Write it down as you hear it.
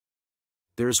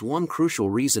there's one crucial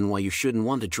reason why you shouldn't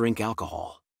want to drink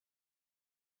alcohol.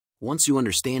 Once you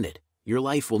understand it, your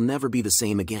life will never be the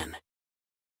same again.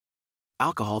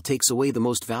 Alcohol takes away the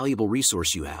most valuable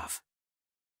resource you have.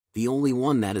 The only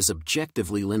one that is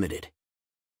objectively limited.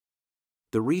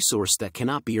 The resource that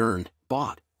cannot be earned,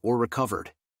 bought, or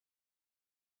recovered.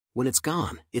 When it's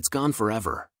gone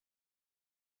forever.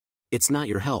 It's not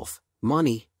your health,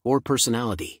 money, or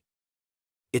personality.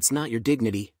 It's not your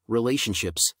dignity,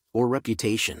 relationships, or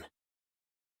reputation.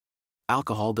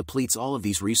 Alcohol depletes all of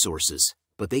these resources,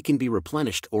 but they can be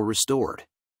replenished or restored.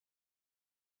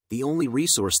 The only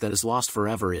resource that is lost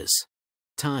forever is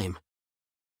time.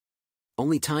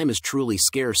 Only time is truly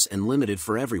scarce and limited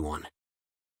for everyone.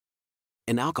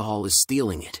 And alcohol is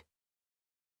stealing it.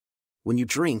 When you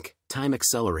drink, time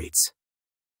accelerates.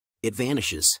 It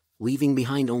vanishes, leaving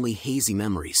behind only hazy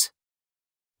memories.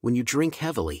 When you drink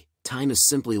heavily, time is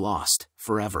simply lost,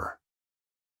 forever.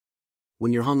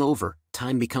 When you're hungover,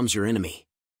 time becomes your enemy.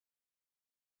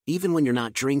 Even when you're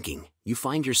not drinking, you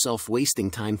find yourself wasting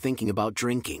time thinking about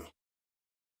drinking.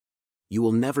 You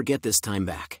will never get this time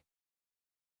back.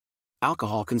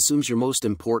 Alcohol consumes your most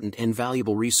important and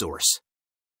valuable resource.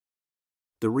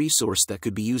 The resource that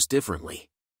could be used differently.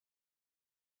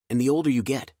 And the older you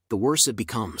get, the worse it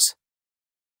becomes.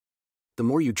 The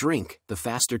more you drink, the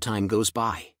faster time goes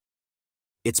by.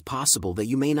 It's possible that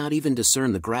you may not even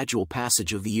discern the gradual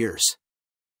passage of the years.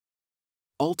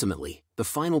 Ultimately, the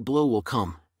final blow will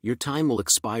come. Your time will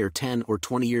expire 10 or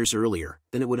 20 years earlier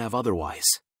than it would have otherwise.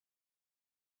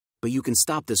 But you can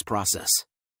stop this process.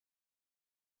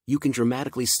 You can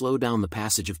dramatically slow down the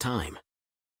passage of time.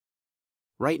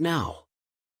 Right now.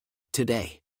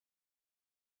 Today.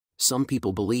 Some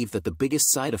people believe that the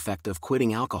biggest side effect of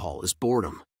quitting alcohol is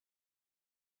boredom.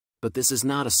 But this is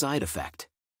not a side effect.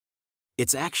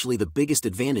 It's actually the biggest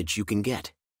advantage you can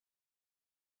get.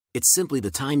 It's simply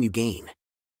the time you gain.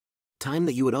 Time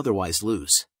that you would otherwise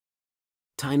lose.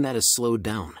 Time that is slowed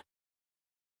down.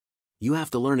 You have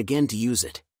to learn again to use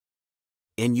it.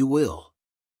 And you will.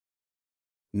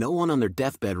 No one on their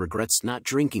deathbed regrets not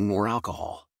drinking more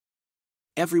alcohol.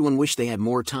 Everyone wished they had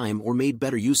more time or made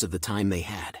better use of the time they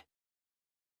had.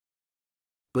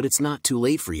 But it's not too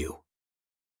late for you.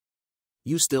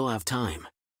 You still have time.